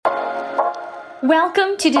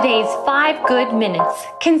Welcome to today's 5 Good Minutes,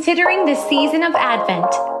 considering the season of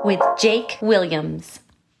Advent with Jake Williams.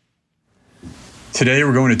 Today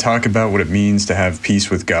we're going to talk about what it means to have peace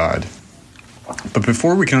with God. But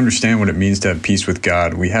before we can understand what it means to have peace with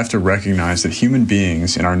God, we have to recognize that human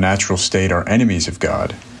beings in our natural state are enemies of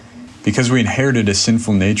God. Because we inherited a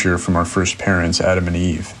sinful nature from our first parents, Adam and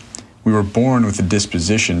Eve, we were born with a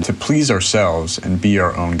disposition to please ourselves and be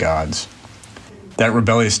our own gods. That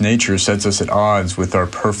rebellious nature sets us at odds with our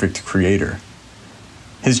perfect Creator.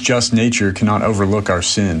 His just nature cannot overlook our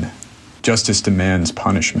sin. Justice demands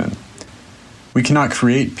punishment. We cannot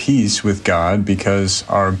create peace with God because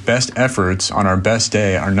our best efforts on our best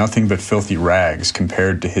day are nothing but filthy rags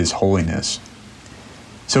compared to His holiness.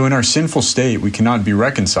 So in our sinful state, we cannot be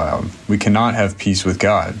reconciled. We cannot have peace with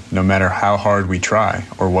God, no matter how hard we try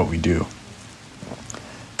or what we do.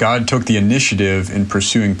 God took the initiative in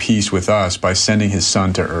pursuing peace with us by sending His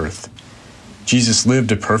Son to earth. Jesus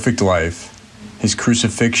lived a perfect life. His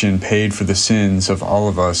crucifixion paid for the sins of all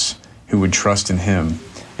of us who would trust in Him,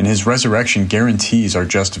 and His resurrection guarantees our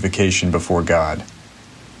justification before God.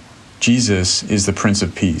 Jesus is the Prince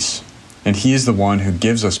of Peace, and He is the one who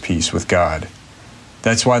gives us peace with God.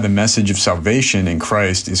 That's why the message of salvation in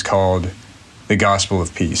Christ is called the Gospel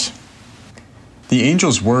of Peace. The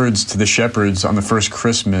angel's words to the shepherds on the first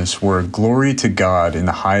Christmas were, "Glory to God in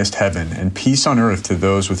the highest heaven, and peace on earth to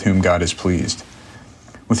those with whom God is pleased."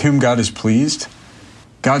 With whom God is pleased?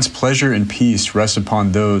 God's pleasure and peace rest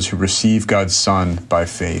upon those who receive God's Son by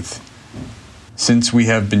faith. Since we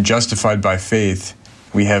have been justified by faith,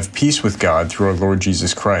 we have peace with God through our Lord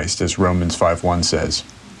Jesus Christ, as Romans 5:1 says.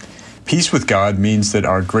 Peace with God means that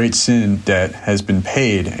our great sin debt has been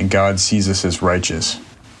paid and God sees us as righteous.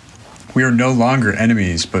 We are no longer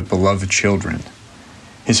enemies, but beloved children.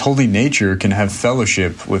 His holy nature can have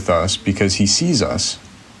fellowship with us because He sees us.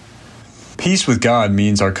 Peace with God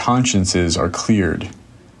means our consciences are cleared.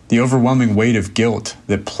 The overwhelming weight of guilt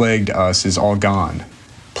that plagued us is all gone,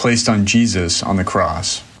 placed on Jesus on the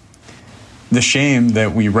cross. The shame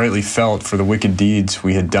that we rightly felt for the wicked deeds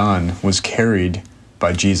we had done was carried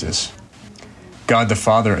by Jesus. God the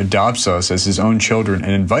Father adopts us as His own children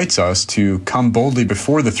and invites us to come boldly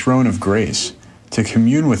before the throne of grace, to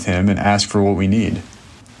commune with Him and ask for what we need.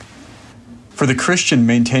 For the Christian,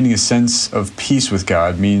 maintaining a sense of peace with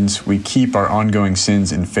God means we keep our ongoing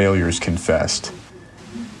sins and failures confessed.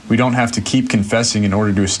 We don't have to keep confessing in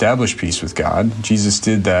order to establish peace with God. Jesus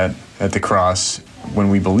did that at the cross when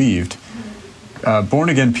we believed.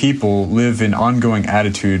 Born-again people live in ongoing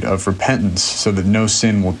attitude of repentance so that no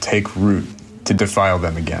sin will take root to defile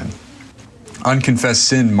them again. Unconfessed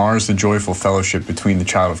sin mars the joyful fellowship between the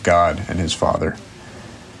child of God and his Father.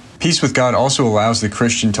 Peace with God also allows the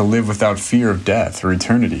Christian to live without fear of death or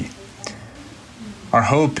eternity. Our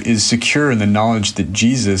hope is secure in the knowledge that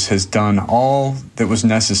Jesus has done all that was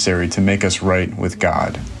necessary to make us right with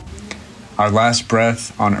God. Our last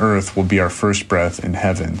breath on earth will be our first breath in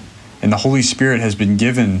heaven. And the Holy Spirit has been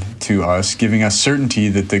given to us, giving us certainty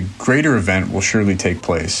that the greater event will surely take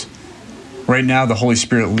place. Right now, the Holy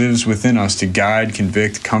Spirit lives within us to guide,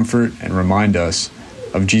 convict, comfort, and remind us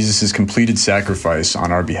of Jesus' completed sacrifice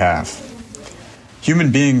on our behalf.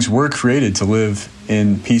 Human beings were created to live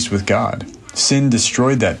in peace with God. Sin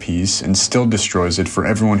destroyed that peace and still destroys it for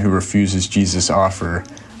everyone who refuses Jesus' offer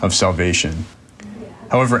of salvation.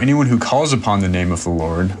 However, anyone who calls upon the name of the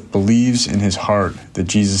Lord, believes in his heart that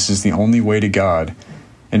Jesus is the only way to God,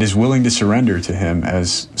 and is willing to surrender to Him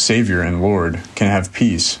as Savior and Lord, can have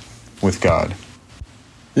peace with God.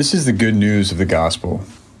 This is the good news of the gospel.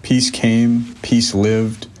 Peace came, peace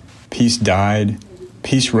lived, peace died,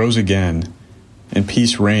 peace rose again, and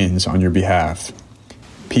peace reigns on your behalf.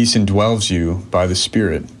 Peace indwells you by the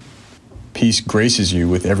Spirit. Peace graces you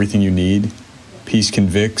with everything you need. Peace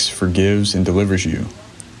convicts, forgives, and delivers you.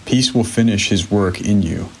 Peace will finish His work in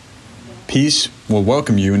you. Peace will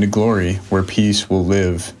welcome you into glory, where peace will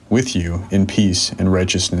live with you in peace and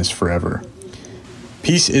righteousness forever.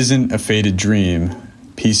 Peace isn't a faded dream.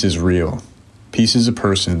 Peace is real. Peace is a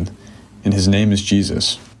person, and His name is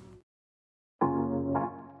Jesus.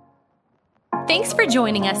 Thanks for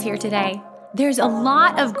joining us here today. There's a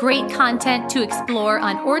lot of great content to explore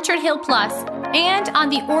on Orchard Hill Plus and on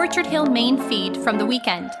the Orchard Hill main feed from the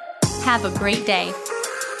weekend. Have a great day.